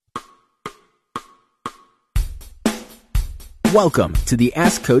Welcome to the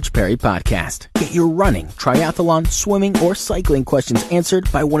Ask Coach Perry podcast. Get your running, triathlon, swimming, or cycling questions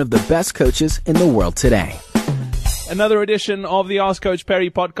answered by one of the best coaches in the world today. Another edition of the Ask Coach Perry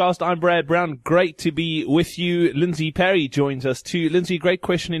podcast. I'm Brad Brown. Great to be with you. Lindsay Perry joins us too. Lindsay, great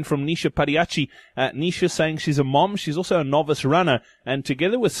question in from Nisha Padiachi. Nisha saying she's a mom. She's also a novice runner. And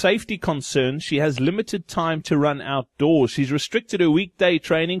together with safety concerns, she has limited time to run outdoors. She's restricted her weekday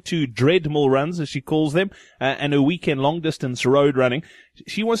training to treadmill runs, as she calls them, and her weekend long distance road running.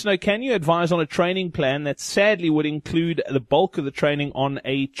 She wants to know, can you advise on a training plan that sadly would include the bulk of the training on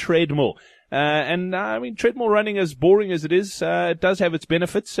a treadmill? I mean, treadmill running, as boring as it is, it does have its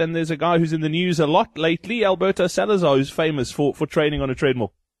benefits. And there's a guy who's in the news a lot lately, Alberto Salazar, who's famous for training on a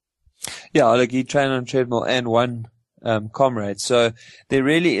treadmill. Yeah, like he trained on a treadmill and won comrade. So there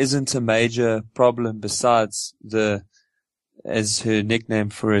really isn't a major problem besides as her nickname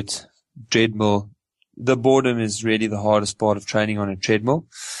for it, treadmill. The boredom is really the hardest part of training on a treadmill.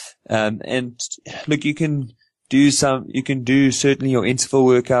 And look, you can do certainly your interval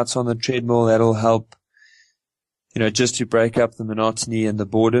workouts on the treadmill. That'll help, just to break up the monotony and the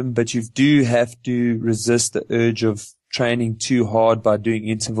boredom. But you do have to resist the urge of training too hard by doing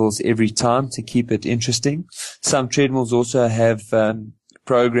intervals every time to keep it interesting. Some treadmills also have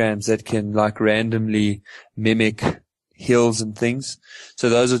programs that can randomly mimic hills and things. So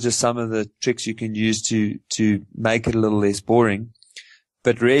those are just some of the tricks you can use to make it a little less boring.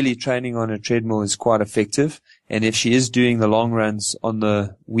 But really, training on a treadmill is quite effective. And if she is doing the long runs on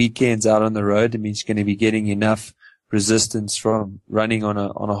the weekends out on the road, it means she's going to be getting enough resistance from running on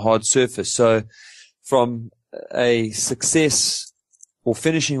a hard surface. So from a success or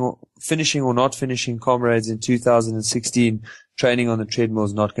finishing or not finishing comrades in 2016, training on the treadmill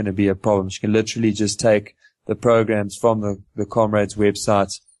is not going to be a problem. She can literally just take the programs from the comrades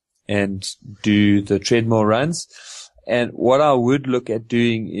website and do the treadmill runs. And what I would look at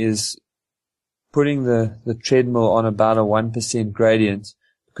doing is putting the treadmill on about a 1% gradient,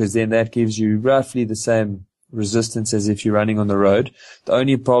 because then that gives you roughly the same resistance as if you're running on the road. The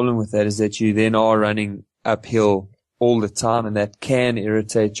only problem with that is that you then are running uphill all the time, and that can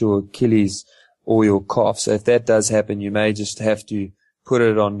irritate your Achilles or your calf. So if that does happen, you may just have to put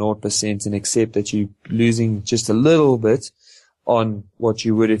it on 0% and accept that you're losing just a little bit on what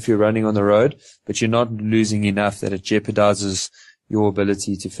you would if you're running on the road, but you're not losing enough that it jeopardizes your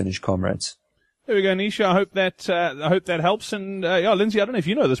ability to finish comrades. There we go, Nisha. I hope that helps. And Lindsay, I don't know if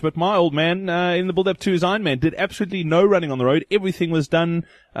you know this, but my old man in the build-up to his Ironman did absolutely no running on the road. Everything was done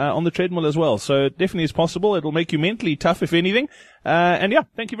on the treadmill as well. So it definitely is possible. It'll make you mentally tough, if anything.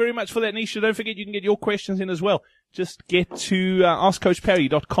 Thank you very much for that, Nisha. Don't forget you can get your questions in as well. Just get to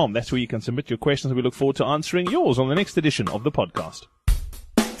askcoachperry.com. That's where you can submit your questions, and we look forward to answering yours on the next edition of the podcast.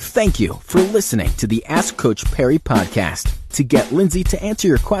 Thank you for listening to the Ask Coach Perry podcast. To get Lindsay to answer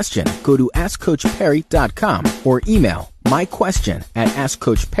your question, go to askcoachperry.com or email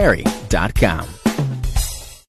myquestion@askcoachperry.com.